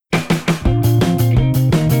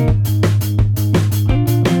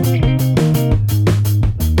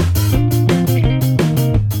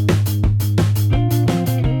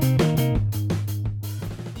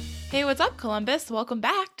Columbus. Welcome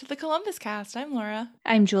back to the Columbus Cast. I'm Laura,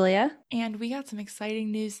 I'm Julia. and we got some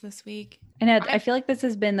exciting news this week. And I feel like this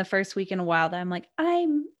has been the first week in a while that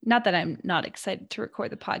I'm not that I'm not excited to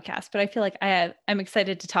record the podcast, but I feel like I'm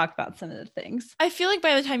excited to talk about some of the things. I feel like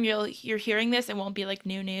by the time you're hearing this, it won't be like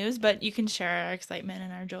new news, but you can share our excitement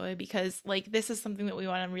and our joy because like this is something that we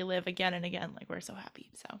want to relive again and again. Like we're so happy.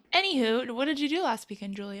 So, anywho, what did you do last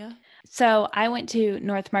weekend, Julia? So I went to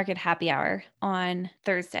North Market Happy Hour on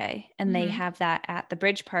Thursday, and they have that at the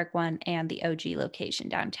Bridge Park one and the OG location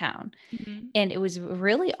downtown. And it was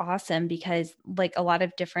really awesome because like a lot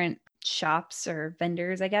of different shops or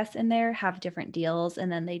vendors, I guess, in there have different deals,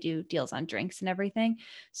 and then they do deals on drinks and everything.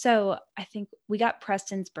 So I think we got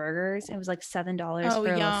Preston's Burgers. It was like $7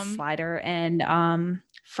 for a slider and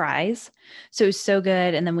fries. So it was so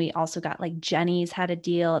good. And then we also got like Jenny's had a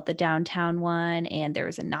deal at the downtown one, and there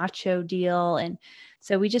was a nacho deal. And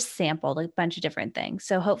so we just sampled a bunch of different things.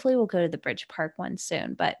 So hopefully we'll go to the Bridge Park one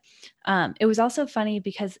soon. But it was also funny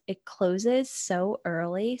because it closes so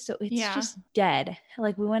early. So it's just dead.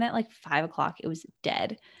 Like we went at like 5:00. It was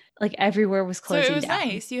dead. Like everywhere was closing down. So it was down.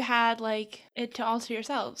 nice. You had like it to all to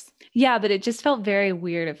yourselves. Yeah, but it just felt very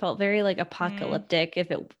weird. It felt very like apocalyptic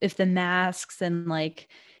if the masks and like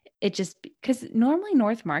it just because normally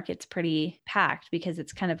North Market's pretty packed because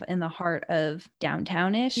it's kind of in the heart of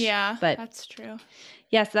downtownish. Yeah, but that's true.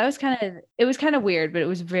 Yeah, so that was kind of weird, but it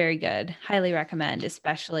was very good. Highly recommend,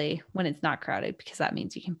 especially when it's not crowded because that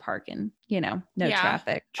means you can park in, no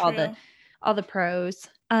traffic. True. All the pros.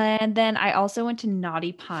 And then I also went to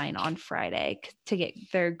Naughty Pine on Friday to get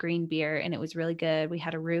their green beer, and it was really good. We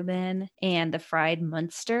had a Reuben and the fried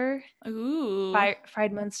Munster. Ooh.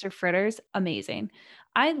 Fried Munster fritters. Amazing.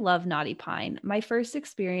 I love Naughty Pine. My first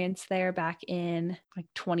experience there back in like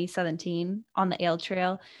 2017 on the Ale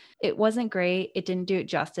Trail, it wasn't great. It didn't do it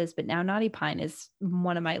justice, but now Naughty Pine is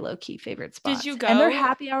one of my low-key favorite spots. Did you go? And their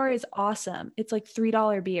happy hour is awesome. It's like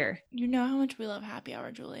 $3 beer. You know how much we love happy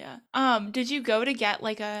hour, Julia. Did you go to get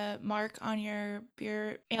like a mark on your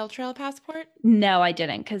Ale Trail passport? No, I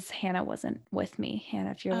didn't because Hannah wasn't with me.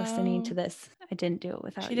 Hannah, if you're listening to this, I didn't do it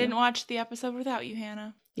without you. She didn't watch the episode without you,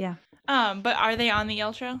 Hannah. Yeah. But are they on the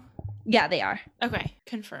Ale Trail? Yeah, they are. Okay,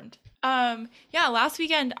 confirmed. Yeah, last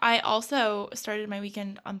weekend I also started my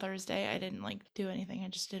weekend on Thursday. I didn't like do anything. I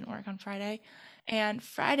just didn't work on Friday. And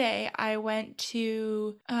Friday I went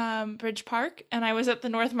to Bridge Park, and I was at the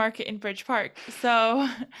North Market in Bridge Park. So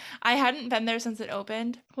I hadn't been there since it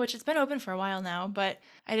opened, which it's been open for a while now, but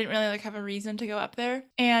I didn't really like have a reason to go up there.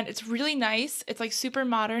 And it's really nice. It's like super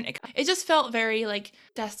modern. It just felt very like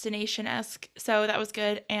destination-esque. So that was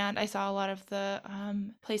good. And I saw a lot of the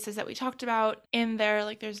places that we talked about in there.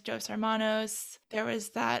 Like there's Dos Hermanos. There was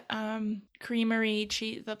that creamery,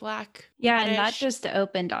 the black. Yeah, and that just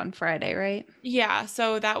opened on Friday, right? Yeah,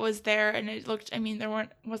 so that was there, and it looked, I mean,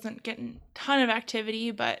 wasn't getting a ton of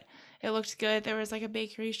activity, but it looked good. There was like a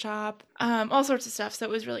bakery shop, all sorts of stuff. So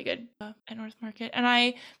it was really good at North Market. And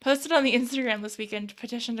I posted on the Instagram this weekend a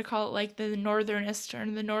petition to call it like the northernest or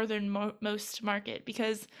the northernmost market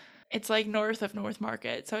because it's like north of North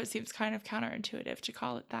Market. So it seems kind of counterintuitive to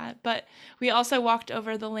call it that. But we also walked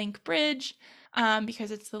over the Link Bridge because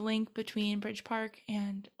it's the link between Bridge Park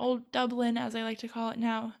and Old Dublin, as I like to call it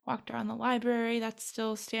now. Walked around the library. That's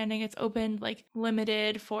still standing. It's open, like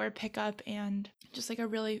limited for pickup and just like a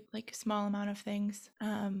really like small amount of things.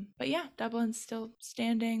 But yeah, Dublin's still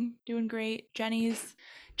standing, doing great. Jenny's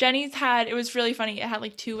it was really funny. It had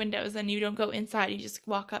like 2 windows and you don't go inside. You just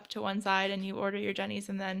walk up to one side and you order your Jenny's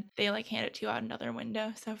and then they like hand it to you out another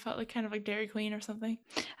window. So it felt like kind of like Dairy Queen or something.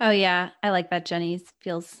 Oh yeah, I like that. Jenny's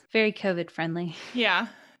feels very COVID friendly. Yeah,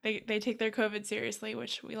 they take their COVID seriously,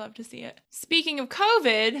 which we love to see it. Speaking of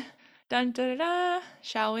COVID, dun da da da,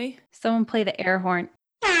 shall we? Someone play the air horn.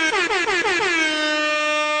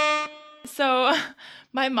 So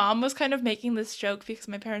my mom was kind of making this joke because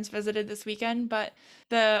my parents visited this weekend, but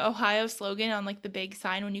the Ohio slogan on like the big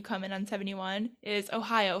sign when you come in on 71 is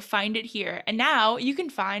Ohio, find it here. And now you can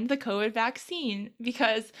find the COVID vaccine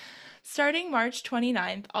because starting March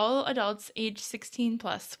 29th, all adults age 16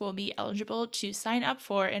 plus will be eligible to sign up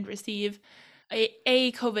for and receive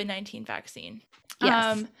a COVID-19 vaccine.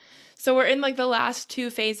 Yes. So we're in like the last 2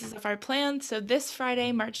 phases of our plan. So this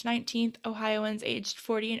Friday, March 19th, Ohioans aged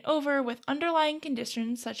 40 and over with underlying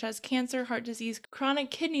conditions such as cancer, heart disease, chronic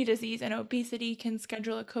kidney disease, and obesity can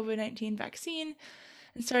schedule a COVID-19 vaccine.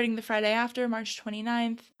 and starting the Friday after, March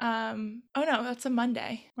 29th. Oh no, that's a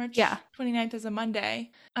Monday. Yeah. March 29th is a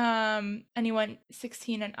Monday. Anyone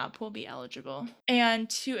 16 and up will be eligible. And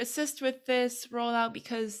to assist with this rollout,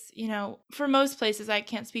 because, you know, for most places, I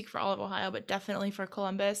can't speak for all of Ohio, but definitely for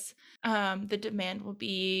Columbus, the demand will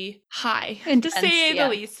be high, to say the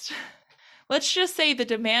least. Let's just say the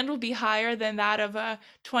demand will be higher than that of a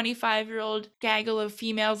 25-year-old gaggle of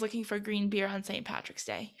females looking for green beer on St. Patrick's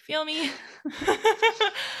Day. You feel me?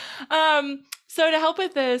 So to help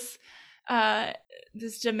with this,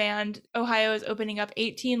 this demand, Ohio is opening up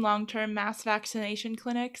 18 long-term mass vaccination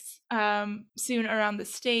clinics soon around the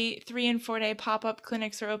state. 3- and 4-day pop-up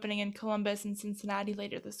clinics are opening in Columbus and Cincinnati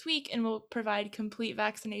later this week and will provide complete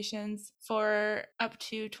vaccinations for up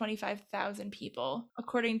to 25,000 people.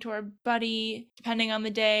 According to our buddy, depending on the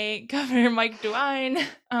day, Governor Mike DeWine,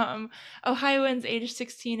 Ohioans aged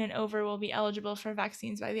 16 and over will be eligible for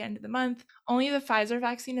vaccines by the end of the month. Only the Pfizer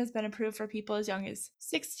vaccine has been approved for people as young as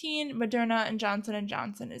 16. Moderna and Johnson &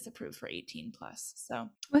 Johnson is approved for 18 plus. So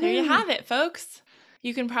there you have it, folks.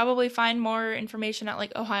 You can probably find more information at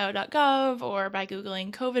like ohio.gov or by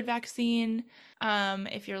Googling COVID vaccine.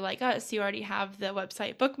 If you're like us, you already have the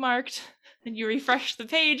website bookmarked and you refresh the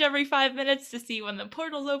page every 5 minutes to see when the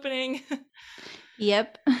portal's opening.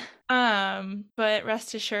 Yep. But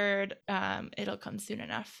rest assured, it'll come soon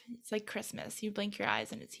enough. It's like Christmas. You blink your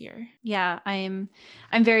eyes and it's here. Yeah, I'm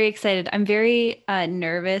very excited. I'm very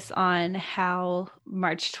nervous on how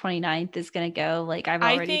March 29th is going to go. Like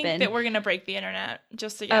I think that we're going to break the internet,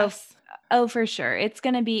 just a guess. Oh, for sure. It's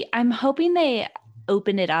going to be, I'm hoping they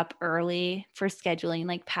open it up early for scheduling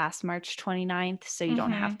like past March 29th so you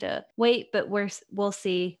don't have to wait, but we'll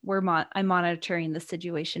see. I'm monitoring the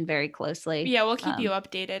situation very closely. Yeah, we'll keep you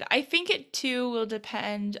updated. I think it too will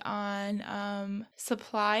depend on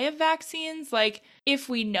supply of vaccines. Like if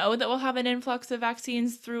we know that we'll have an influx of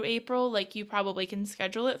vaccines through April, like you probably can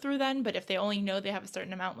schedule it through then, but if they only know they have a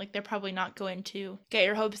certain amount, like they're probably not going to get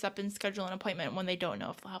your hopes up and schedule an appointment when they don't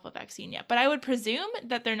know if they'll have a vaccine yet. But I would presume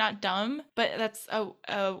that they're not dumb, but that's a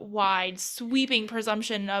wide sweeping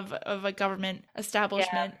presumption of a government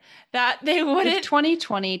establishment that they wouldn't. If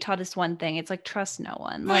 2020 taught us one thing, it's like trust no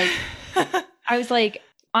one. Like I was like,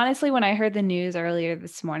 honestly, when I heard the news earlier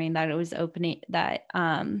this morning that it was opening, that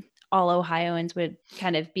all Ohioans would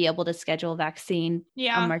kind of be able to schedule a vaccine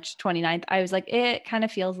on March 29th, I was like, it kind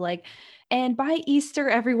of feels like, and by Easter,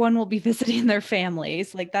 everyone will be visiting their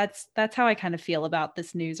families. Like that's how I kind of feel about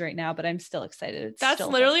this news right now, but I'm still excited. That's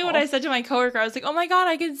literally what I said to my coworker. I was like, oh my God,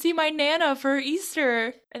 I can see my Nana for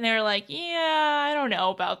Easter. And they were like, yeah, I don't know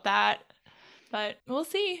about that, but we'll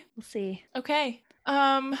see. We'll see. Okay.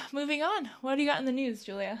 Moving on. What do you got in the news,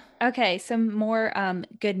 Julia? Okay, some more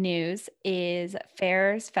good news is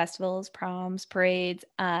fairs, festivals, proms, parades,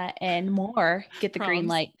 and more get the green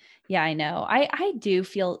light. Yeah, I know. I do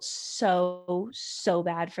feel so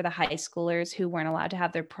bad for the high schoolers who weren't allowed to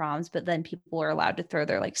have their proms, but then people were allowed to throw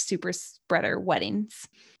their like super spreader weddings.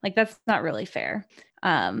 Like that's not really fair.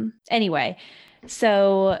 Anyway,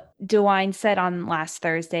 so DeWine said on last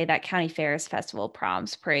Thursday that county fairs, festival,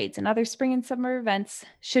 proms, parades, and other spring and summer events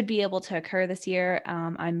should be able to occur this year.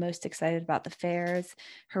 I'm most excited about the fairs.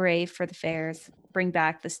 Hooray for the fairs. Bring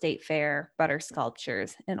back the state fair, butter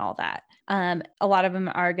sculptures, and all that. A lot of them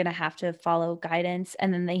are going to have to follow guidance.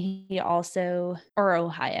 And then they also, or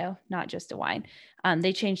Ohio, not just DeWine,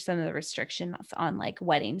 they changed some of the restrictions on like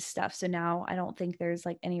wedding stuff. So now I don't think there's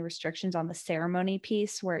like any restrictions on the ceremony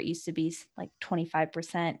piece where it used to be like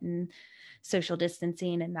 25% and social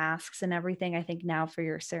distancing and masks and everything. I think now for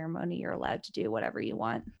your ceremony, you're allowed to do whatever you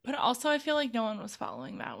want. But also I feel like no one was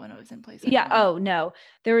following that when it was in place. Yeah. Oh no,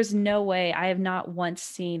 there was no way. I have not once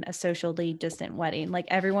seen a socially distant wedding. Like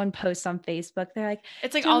everyone posts on Facebook. They're like,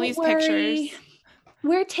 it's like all these pictures.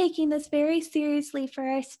 We're taking this very seriously for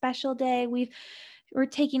our special day. We're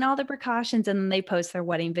taking all the precautions, and then they post their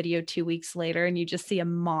wedding video 2 weeks later and you just see a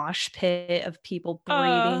mosh pit of people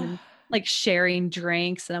breathing and like sharing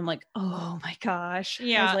drinks. And I'm like, oh my gosh.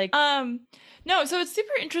 Yeah. I was like, no, so it's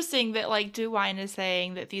super interesting that like DeWine is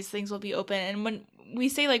saying that these things will be open. And when we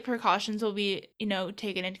say like precautions will be,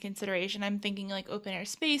 taken into consideration, I'm thinking like open air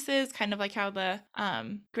spaces, kind of like how the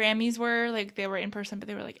Grammys were, like they were in person, but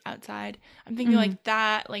they were like outside. I'm thinking like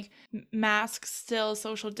that, like masks still,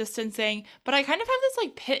 social distancing. But I kind of have this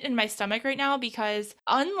like pit in my stomach right now because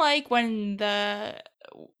unlike when the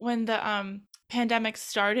pandemic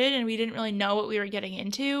started and we didn't really know what we were getting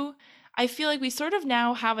into, I feel like we sort of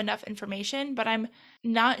now have enough information, but I'm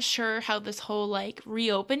not sure how this whole like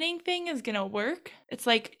reopening thing is gonna work. It's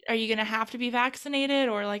like, are you gonna have to be vaccinated,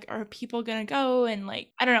 or like are people gonna go, and like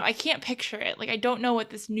I don't know. I can't picture it. Like I don't know what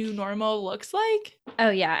this new normal looks like. Oh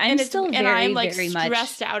yeah, I'm still And I'm very, like very much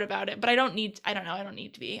stressed out about it, but I don't need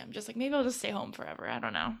to be. I'm just like, maybe I'll just stay home forever. I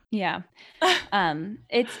don't know. yeah.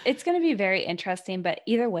 It's going to be very interesting, but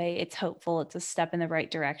either way, it's hopeful. It's a step in the right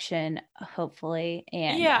direction, hopefully.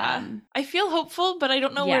 And Yeah. I feel hopeful, but I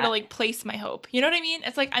don't know where to yeah, like place my hope. You know what I mean?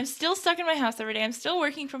 It's like I'm still stuck in my house every day. I'm still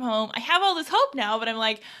working from home. I have all this hope now, but I'm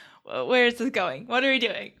like, where is this going? What are we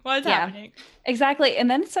doing? What's happening? exactly. And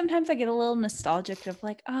then sometimes I get a little nostalgic of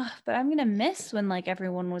like, oh, but I'm gonna miss when like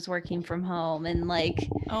everyone was working from home and like,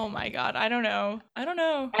 Oh my God, I don't know.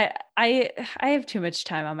 I have too much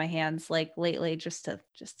time on my hands like lately just to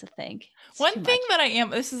think. It's One too thing much. that I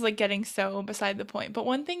am, this is like getting so beside the point, but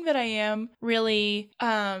one thing that I am really,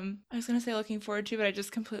 I was gonna say looking forward to, but I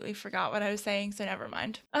just completely forgot what I was saying, so never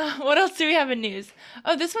mind. What else do we have in news?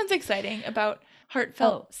 Oh, this one's exciting about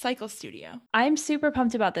Heartfelt Cycle Studio. I'm super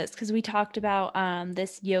pumped about this because we talked about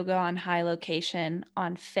this Yoga on High location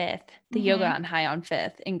on 5th, the Yoga on High on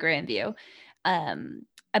 5th in Grandview.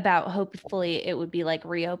 About hopefully it would be like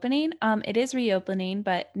reopening. It is reopening,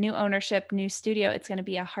 but new ownership, new studio. It's going to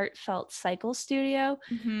be a Heartfelt Cycle Studio,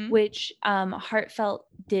 which Heartfelt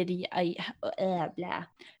did blah.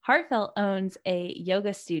 Heartfelt owns a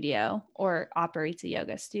yoga studio or operates a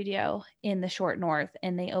yoga studio in the Short North,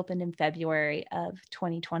 and they opened in February of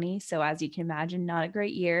 2020. So as you can imagine, not a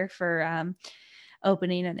great year for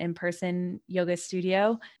opening an in-person yoga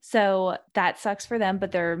studio. So that sucks for them,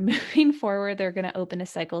 but they're moving forward. They're going to open a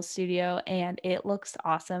cycle studio and it looks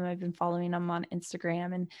awesome. I've been following them on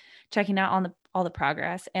Instagram and checking out on all the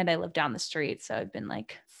progress. And I live down the street. So I've been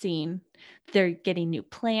like seeing they're getting new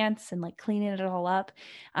plants and like cleaning it all up.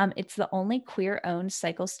 It's the only queer owned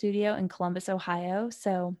cycle studio in Columbus, Ohio.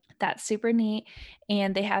 So that's super neat.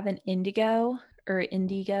 And they have an Indigo. I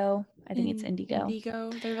think it's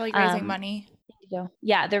Indigo. They're like raising money.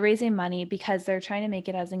 Yeah, they're raising money because they're trying to make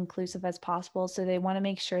it as inclusive as possible. So they want to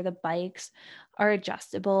make sure the bikes are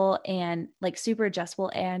adjustable and like super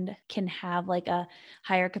adjustable and can have like a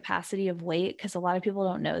higher capacity of weight. Because a lot of people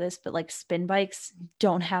don't know this, but like spin bikes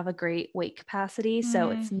don't have a great weight capacity. So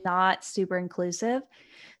it's not super inclusive.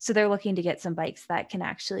 So they're looking to get some bikes that can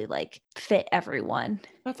actually like fit everyone.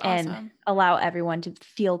 That's and awesome. Allow everyone to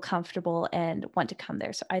feel comfortable and want to come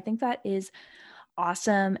there. So I think that is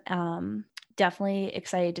awesome. Definitely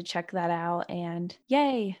excited to check that out. And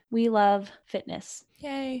yay, we love fitness.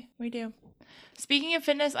 Yay, we do. Speaking of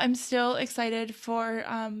fitness, I'm still excited for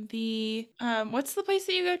the what's the place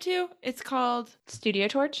that you go to? It's called Studio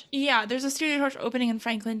Torch. Yeah, there's a Studio Torch opening in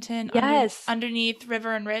Franklinton. Yes. Underneath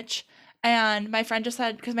River and Rich. And my friend just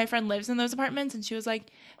said, because my friend lives in those apartments, and she was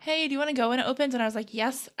like, hey, do you want to go when it opens? And I was like,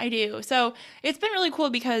 yes, I do. So it's been really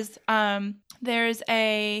cool because there's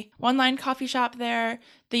a one-line coffee shop there.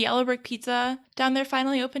 The Yellow Brick Pizza down there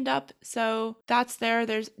finally opened up. So that's there.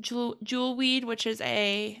 There's Jewelweed, which is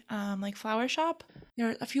a like flower shop.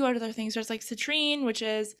 There are a few other things. There's like Citrine, which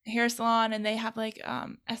is a hair salon, and they have like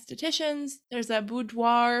estheticians. There's a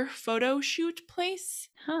boudoir photo shoot place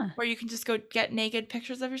where you can just go get naked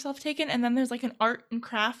pictures of yourself taken. And then there's like an art and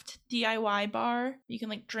craft DIY bar. You can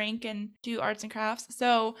like drink and do arts and crafts.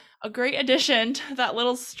 So a great addition to that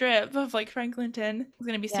little strip of like Franklinton is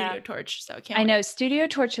going to be Studio Torch. So I know Studio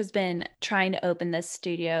Torch has been trying to open this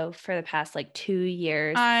studio for the past like 2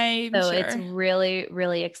 years. It's really,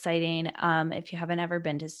 really exciting. If you haven't ever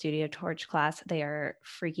been to Studio Torch class, they are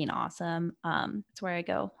freaking awesome. It's where I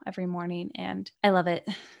go every morning and I love it.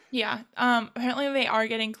 Yeah. Apparently they are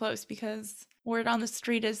getting close because word on the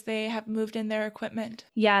street is they have moved in their equipment.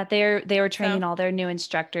 Yeah, they were training all their new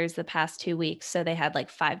instructors the past 2 weeks. So they had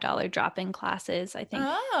like $5 drop-in classes, I think.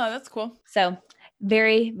 Oh, that's cool. So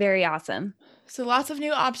very, very awesome. So lots of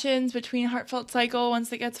new options between Heartfelt Cycle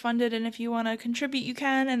once it gets funded, and if you want to contribute, you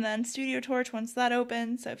can, and then Studio Torch once that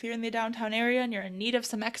opens. So if you're in the downtown area and you're in need of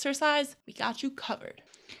some exercise, we got you covered.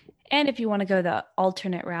 And if you want to go the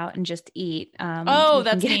alternate route and just eat,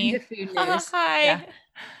 that's me. Food news. Hi.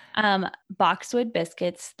 Yeah. Boxwood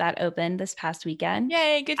Biscuits that opened this past weekend.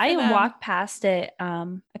 Yay, good for them. I walked past it a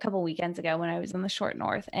couple weekends ago when I was in the Short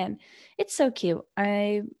North, and it's so cute.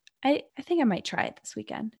 I think I might try it this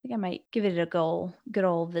weekend. I think I might give it a good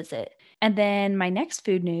old visit. And then my next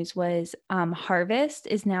food news was Harvest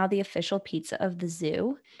is now the official pizza of the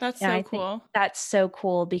zoo. That's so cool. That's so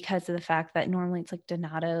cool because of the fact that normally it's like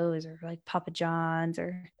Donato's or like Papa John's,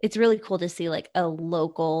 or it's really cool to see like a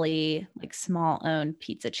locally like small owned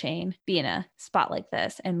pizza chain be in a spot like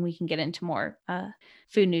this. And we can get into more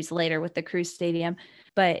food news later with the Cruise Stadium.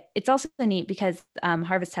 But it's also neat because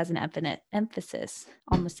Harvest has an emphasis,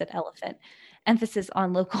 almost said elephant, emphasis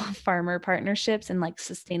on local farmer partnerships and like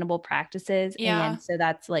sustainable practices. Yeah. And so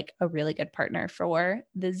that's like a really good partner for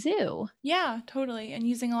the zoo. Yeah, totally. And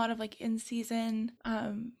using a lot of like in-season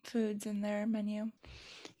foods in their menu.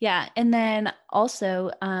 Yeah. And then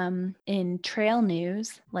also in trail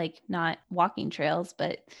news, like not walking trails,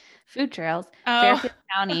 but food trails, Fairfield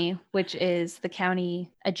County, which is the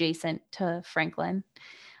county adjacent to Franklin,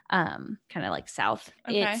 kind of like south.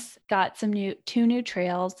 Okay. It's got two new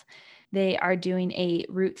trails. They are doing a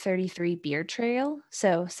Route 33 beer trail.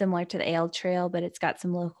 So similar to the ale trail, but it's got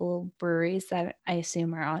some local breweries that I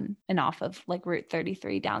assume are on and off of like Route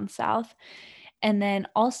 33 down south. And then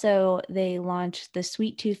also they launched the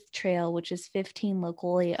Sweet Tooth Trail, which is 15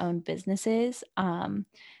 locally owned businesses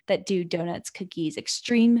that do donuts, cookies,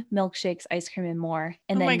 extreme milkshakes, ice cream, and more.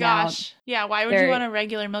 And oh then my gosh. Yeah, why would you want a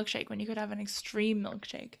regular milkshake when you could have an extreme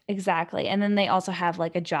milkshake? Exactly. And then they also have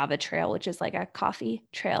like a Java Trail, which is like a coffee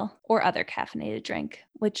trail or other caffeinated drink,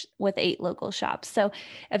 which with 8 local shops. So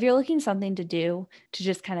if you're looking something to do to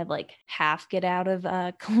just kind of like half get out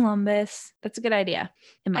of Columbus, that's a good idea,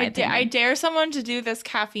 in my opinion. I dare someone to do this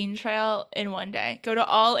caffeine trail in one day. Go to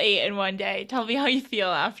all 8 in one day. Tell me how you feel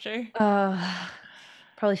after.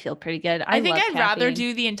 Probably feel pretty good. I think I'd rather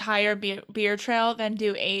do the entire beer trail than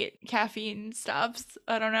do 8 caffeine stops.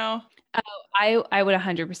 I don't know. Oh, I would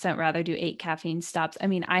 100% rather do 8 caffeine stops. I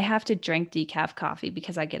mean, I have to drink decaf coffee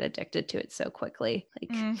because I get addicted to it so quickly.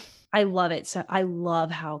 Like I love it. So I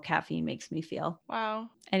love how caffeine makes me feel. Wow.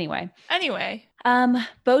 Anyway.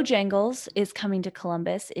 Bojangles is coming to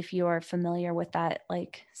Columbus. If you are familiar with that,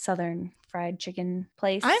 like Southern fried chicken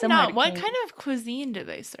place. I'm not. What kind of cuisine do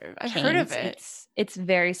they serve? I've heard of it. It's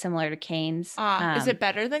very similar to Cane's. Is it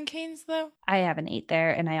better than Cane's though? I haven't ate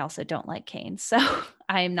there, and I also don't like Cane's, so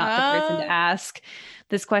I am not the person to ask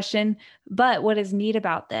this question. But what is neat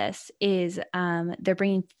about this is they're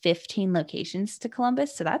bringing 15 locations to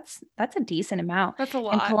Columbus, so that's a decent amount. That's a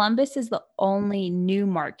lot. And Columbus is the only new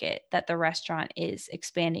market that the restaurant is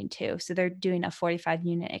expanding to. So they're doing a 45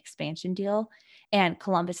 unit expansion deal. And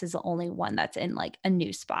Columbus is the only one that's in like a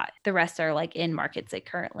new spot. The rest are like in markets they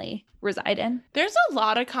currently reside in. There's a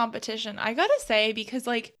lot of competition, I gotta say, because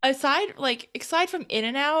like aside from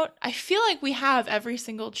In-N-Out, I feel like we have every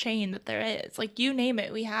single chain that there is. Like you name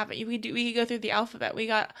it, we have it. We could go through the alphabet. We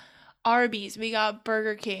got Arby's, we got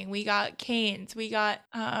Burger King, we got Cane's, we got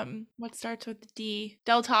what starts with the D?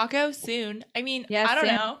 Del Taco soon. I mean, yes, I don't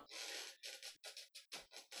know.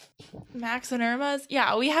 Max and Irma's.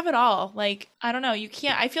 Yeah, we have it all. Like, I don't know. You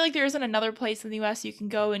can't, I feel like there isn't another place in the US you can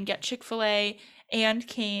go and get Chick-fil-A and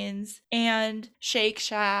Cane's and Shake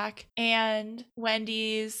Shack and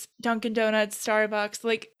Wendy's, Dunkin' Donuts, Starbucks,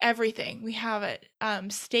 like everything. We have it.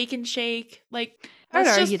 Steak and Shake. Like, I would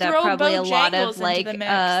argue that probably a lot of like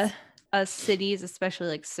cities, especially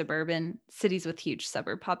like suburban cities with huge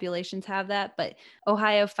suburb populations have that. But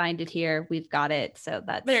Ohio, find it here. We've got it. So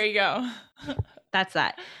there you go. That's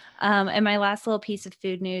that. And my last little piece of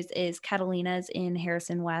food news is Catalina's in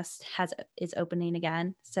Harrison West is opening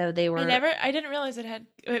again. So they were. I didn't realize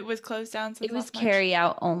it was closed down. It was carry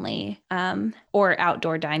out only, or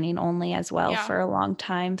outdoor dining only as well for a long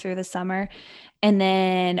time through the summer. And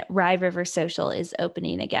then Rye River Social is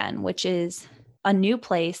opening again, which is a new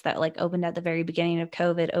place that like opened at the very beginning of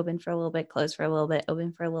COVID, opened for a little bit, closed for a little bit,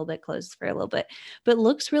 opened for a little bit, closed for a little bit, but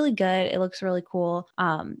looks really good. It looks really cool.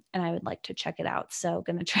 And I would like to check it out. So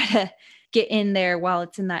going to try to get in there while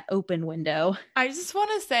it's in that open window. I just want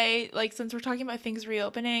to say, like, since we're talking about things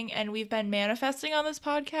reopening and we've been manifesting on this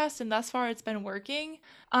podcast and thus far it's been working,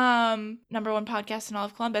 number 1 podcast in all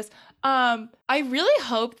of Columbus, I really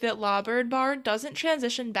hope that Lawbird Bar doesn't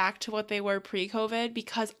transition back to what they were pre-COVID,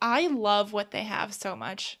 because I love what they have so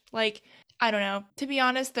much. Like, I don't know. To be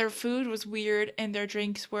honest, their food was weird and their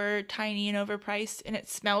drinks were tiny and overpriced and it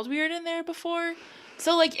smelled weird in there before.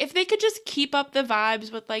 So, like, if they could just keep up the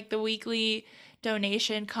vibes with, like, the weekly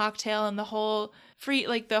donation cocktail and the whole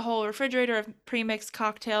refrigerator of pre-mixed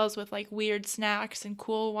cocktails with, like, weird snacks and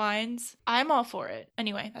cool wines, I'm all for it.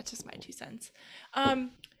 Anyway, that's just my 2 cents.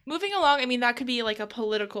 Moving along, I mean, that could be, like, a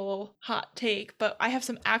political hot take, but I have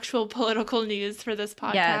some actual political news for this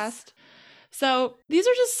podcast. Yes. So, these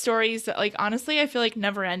are just stories that, like, honestly, I feel like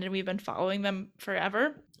never end, and we've been following them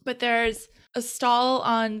forever. But there's a stall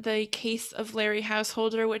on the case of Larry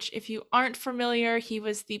Householder, which, if you aren't familiar, he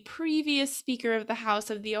was the previous Speaker of the House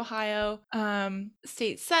of the Ohio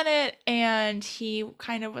State Senate, and he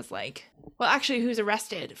kind of was like, well, actually, who's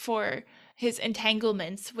arrested for his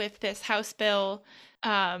entanglements with this House bill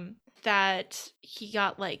that he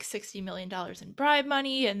got like $60 million in bribe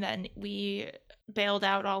money, and then we bailed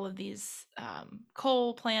out all of these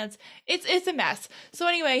coal plants. It's a mess. So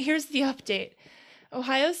anyway, here's the update.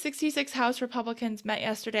 Ohio's 66 House Republicans met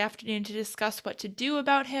yesterday afternoon to discuss what to do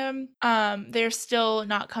about him. They're still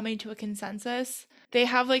not coming to a consensus. They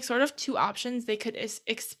have like sort of two options. They could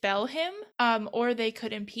expel him, or they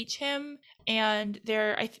could impeach him. And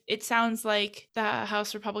it sounds like the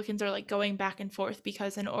House Republicans are like going back and forth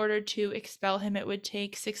because in order to expel him, it would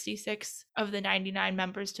take 66 of the 99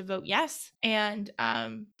 members to vote yes. And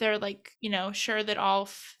they're like, sure that all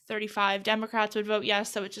 35 Democrats would vote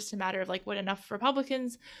yes. So it's just a matter of like, would enough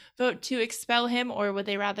Republicans vote to expel him, or would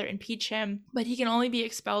they rather impeach him? But he can only be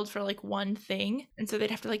expelled for like one thing. And so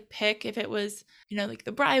they'd have to like pick if it was, like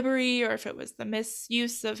the bribery, or if it was the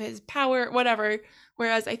misuse of his power, whatever.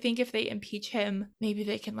 Whereas I think if they impeach him, maybe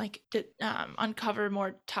they can like uncover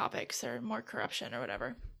more topics or more corruption or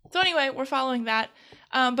whatever. So anyway, we're following that.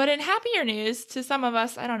 But in happier news to some of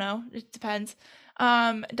us, I don't know, it depends.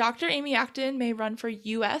 Dr. Amy Acton may run for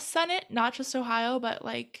U.S. Senate, not just Ohio, but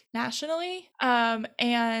like nationally.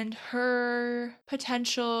 And her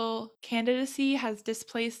potential candidacy has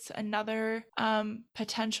displaced another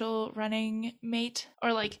potential running mate.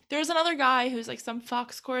 Or like there's another guy who's like some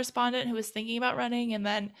Fox correspondent who was thinking about running, and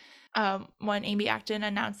then when Amy Acton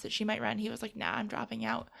announced that she might run, he was like, nah, I'm dropping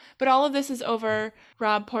out. But all of this is over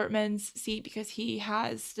Rob Portman's seat because he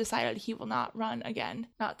has decided he will not run again,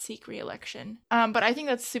 not seek re-election. But I think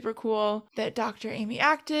that's super cool that Dr. Amy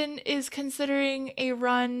Acton is considering a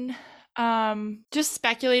run. Just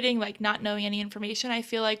speculating, like not knowing any information. I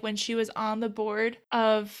feel like when she was on the board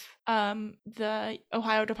of the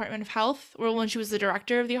Ohio Department of Health, or when she was the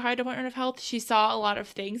director of the Ohio Department of Health, she saw a lot of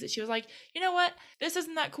things that she was like, you know what, this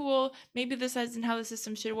isn't that cool. Maybe this isn't how the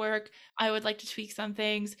system should work. I would like to tweak some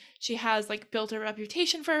things. She has like built a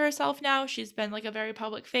reputation for herself now. She's been like a very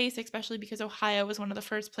public face, especially because Ohio was one of the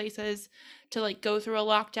first places to like go through a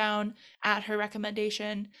lockdown at her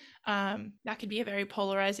recommendation. That could be a very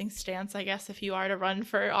polarizing stance, I guess, if you are to run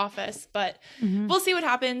for office, but we'll see what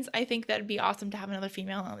happens. I think that'd be awesome to have another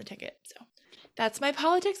female on the ticket. So that's my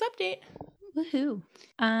politics update. Woohoo.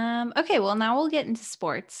 Okay, well now we'll get into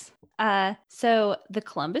sports. So the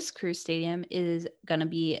Columbus Crew Stadium is gonna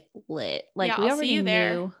be lit. Like we already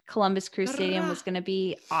knew Columbus Crew Stadium was gonna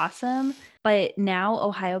be awesome, but now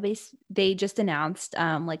Ohio-based, they just announced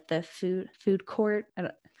like the food court,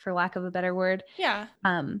 for lack of a better word. Yeah.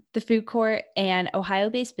 The food court and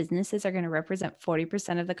Ohio-based businesses are going to represent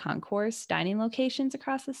 40% of the concourse dining locations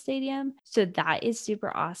across the stadium. So that is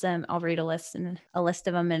super awesome. I'll read a list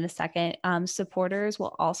of them in a second. Supporters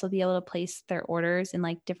will also be able to place their orders in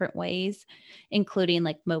like different ways, including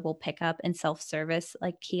like mobile pickup and self-service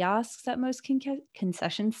like kiosks at most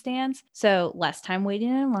concession stands. So less time waiting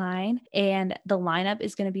in line. And the lineup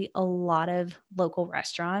is going to be a lot of local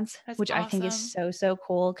restaurants, which awesome. I think is so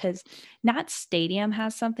cool. Because Nat Stadium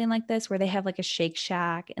has something like this where they have like a Shake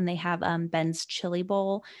Shack and they have Ben's Chili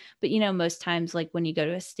Bowl. But most times like when you go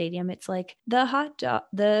to a stadium, it's like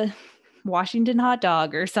the Washington hot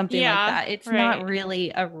dog or something like that. It's not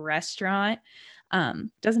really a restaurant.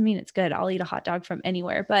 Doesn't mean it's good. I'll eat a hot dog from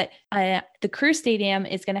anywhere, but the Crew Stadium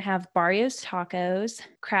is going to have Barrios Tacos,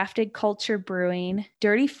 Crafted Culture Brewing,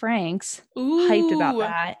 Dirty Frank's. Ooh, hyped about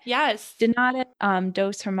that. Yes. Donata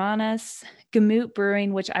Dos Hermanas, Gamut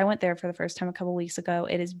Brewing, which I went there for the first time a couple weeks ago.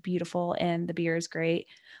 It is beautiful and the beer is great.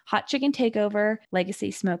 Hot Chicken Takeover,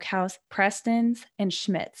 Legacy Smokehouse, Preston's, and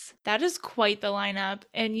Schmidt's. That is quite the lineup.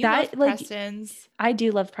 And you love Preston's. I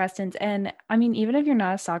do love Preston's. And I mean, even if you're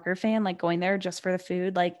not a soccer fan, like going there just for the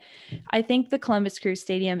food, like I think the Columbus Crew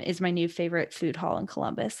Stadium is my new favorite food hall in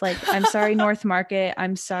Columbus. Like, I'm sorry, North Market.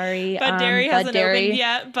 I'm sorry. But Dairy hasn't opened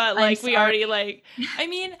yet. But like, we already like, I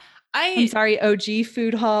mean, I'm sorry, OG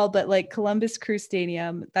food hall, but like Columbus Crew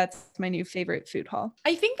Stadium, that's my new favorite food hall.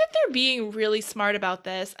 I think that they're being really smart about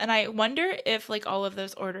this. And I wonder if like all of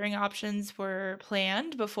those ordering options were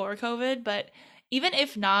planned before COVID, but even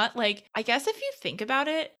if not, like, I guess if you think about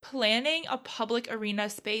it, planning a public arena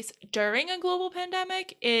space during a global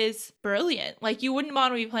pandemic is brilliant. Like, you wouldn't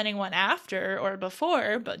want to be planning one after or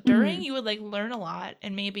before, but during you would like learn a lot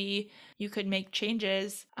and maybe you could make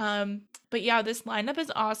changes. But yeah, this lineup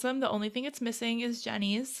is awesome. The only thing it's missing is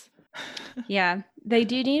Jenny's. Yeah, they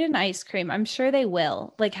do need an ice cream. I'm sure they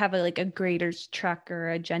will like have a Grater's truck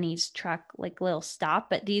or a Jenny's truck, like little stop,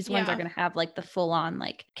 but these ones are going to have like the full on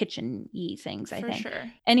like kitchen-y things, I think. Sure.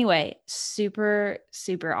 Anyway, super,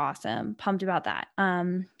 super awesome. Pumped about that.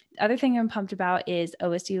 Other thing I'm pumped about is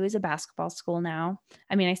OSU is a basketball school now.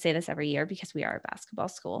 I mean, I say this every year because we are a basketball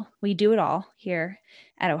school. We do it all here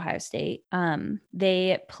at Ohio State.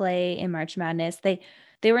 They play in March Madness.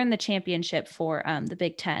 They were in the championship for the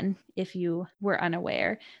Big Ten, if you were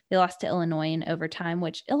unaware. They lost to Illinois in overtime,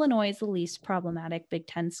 which Illinois is the least problematic Big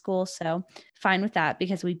Ten school. So fine with that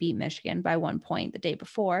because we beat Michigan by 1 point the day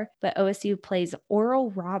before. But OSU plays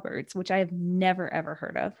Oral Roberts, which I have never, ever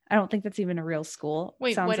heard of. I don't think that's even a real school.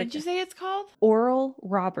 Wait, Sounds what like did you say it's called? Oral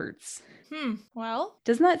Roberts. Well,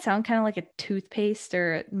 doesn't that sound kind of like a toothpaste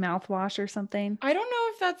or a mouthwash or something? I don't know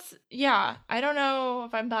if that's, I don't know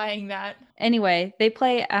if I'm buying that. Anyway, they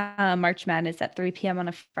play March Madness at 3 p.m. on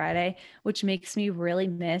a Friday, which makes me really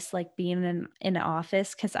miss like being in an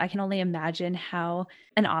office because I can only imagine how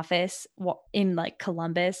an office in like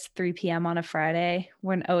Columbus, 3 p.m. on a Friday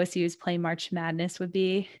when OSU is playing March Madness would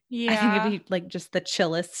be. Yeah. I think it'd be like just the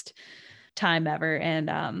chillest time ever.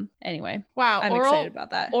 And anyway, wow, I'm excited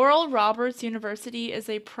about that. Oral Roberts University is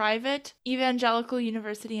a private evangelical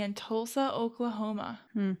university in Tulsa, Oklahoma.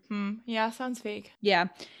 Yeah, sounds fake. Yeah.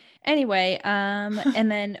 Anyway, and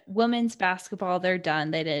then women's basketball, they're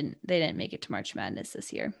done. They didn't make it to March Madness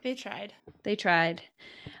this year. They tried.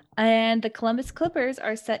 And the Columbus Clippers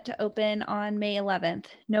are set to open on May 11th.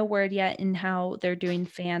 No word yet in how they're doing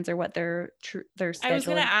fans or what their schedule. I was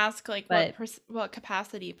going to ask like what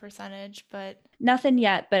capacity percentage, but nothing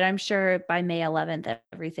yet, but I'm sure by May 11th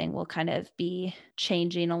everything will kind of be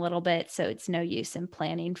changing a little bit, so it's no use in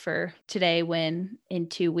planning for today when in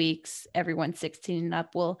 2 weeks everyone 16 and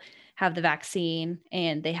up will have the vaccine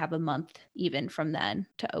and they have a month even from then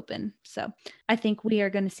to open. So I think we are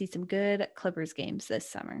going to see some good Clippers games this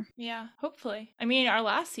summer. Yeah, hopefully. I mean, our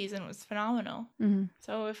last season was phenomenal. Mm-hmm.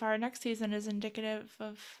 So if our next season is indicative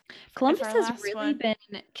of Columbus has really been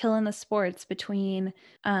killing the sports between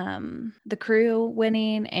the Crew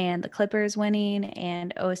winning and the Clippers winning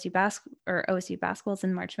and OSU basketball's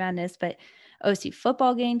in March Madness, but OSU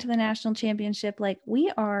football getting to the national championship. Like,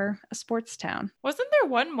 we are a sports town. Wasn't there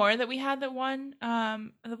one more that we had that won?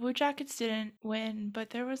 The Blue Jackets didn't win,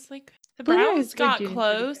 but there was like the Browns got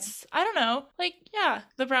close. I don't know. Like, yeah,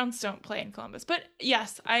 the Browns don't play in Columbus. But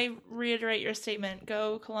yes, I reiterate your statement.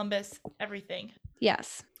 Go Columbus, everything.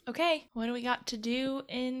 Yes. Okay, what do we got to do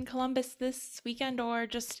in Columbus this weekend or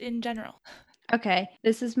just in general? Okay,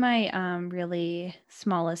 this is my really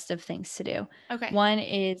smallest of things to do. Okay. One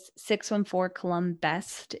is 614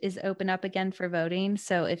 Columbest is open up again for voting.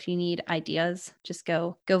 So if you need ideas, just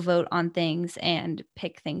go vote on things and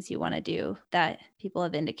pick things you want to do that people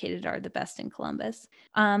have indicated are the best in Columbus.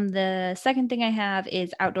 The second thing I have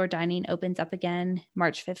is outdoor dining opens up again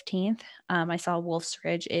March 15th. I saw Wolf's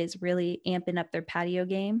Ridge is really amping up their patio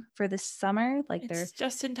game for this summer. Like, it's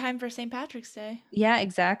just in time for St. Patrick's Day. Yeah,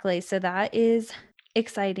 exactly. So that is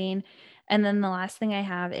exciting. And then the last thing I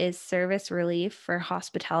have is Service Relief for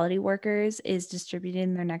Hospitality Workers is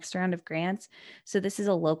distributing their next round of grants. So this is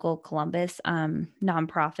a local Columbus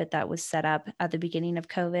nonprofit that was set up at the beginning of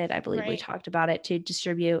COVID. I believe we talked about it, to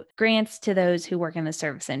distribute grants to those who work in the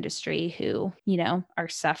service industry who, are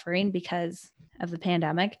suffering because of the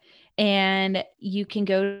pandemic. And you can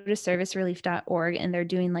go to servicerelief.org and they're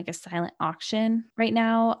doing like a silent auction right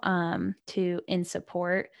now in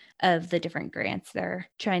support of the different grants they're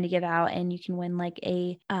trying to give out. And you can win like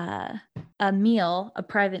a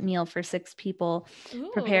private meal for 6 people. Ooh.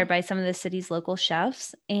 Prepared by some of the city's local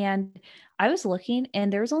chefs. And I was looking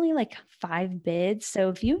and there was only like 5 bids. So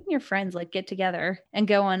if you and your friends like get together and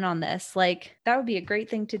go on this, like, that would be a great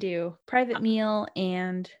thing to do. Private meal.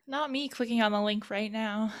 And not me clicking on the link right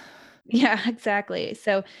now. Yeah, exactly.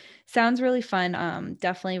 So sounds really fun.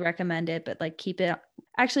 Definitely recommend it, but like keep it.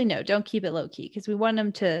 Actually, no, don't keep it low key because we want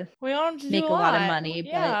them to make a lot of money.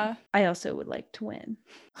 Yeah. But I also would like to win.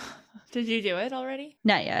 Did you do it already?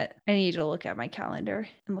 Not yet. I need to look at my calendar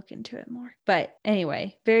and look into it more. But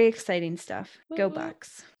anyway, very exciting stuff. Go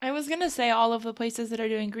Bucks. I was going to say all of the places that are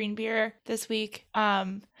doing green beer this week.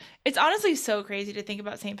 It's honestly so crazy to think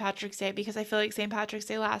about St. Patrick's Day because I feel like St. Patrick's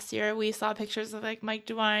Day last year, we saw pictures of like Mike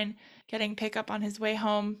DeWine getting pickup on his way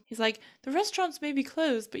home. He's like, the restaurants may be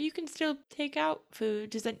closed, but you can still take out food.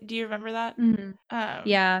 Do you remember that? Mm-hmm.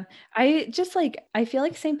 Yeah. I feel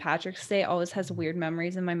like St. Patrick's Day always has weird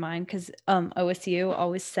memories in my mind because OSU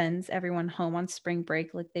always sends everyone home on spring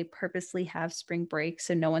break. Like, they purposely have spring break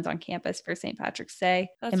so no one's on campus for St. Patrick's Day.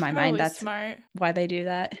 That's in my mind, that's smart. Why they do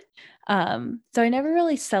that. So I never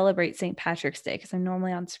really celebrate St. Patrick's Day because I'm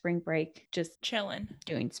normally on spring break, just chilling,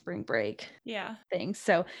 doing spring break things.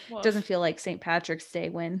 So it doesn't feel like St. Patrick's Day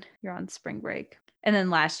when you're on spring break. And then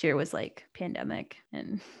last year was like pandemic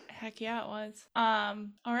and heck yeah, it was.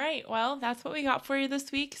 All right. Well, that's what we got for you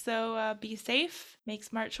this week. So be safe, make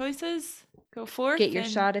smart choices, go forth. Get your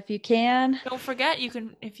shot if you can. Don't forget,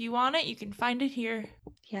 if you want it, you can find it here.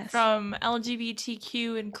 Yes. From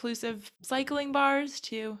LGBTQ inclusive cycling bars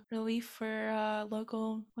to relief for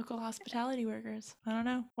local hospitality workers. I don't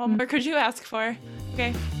know. What more could you ask for?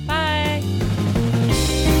 Okay, bye.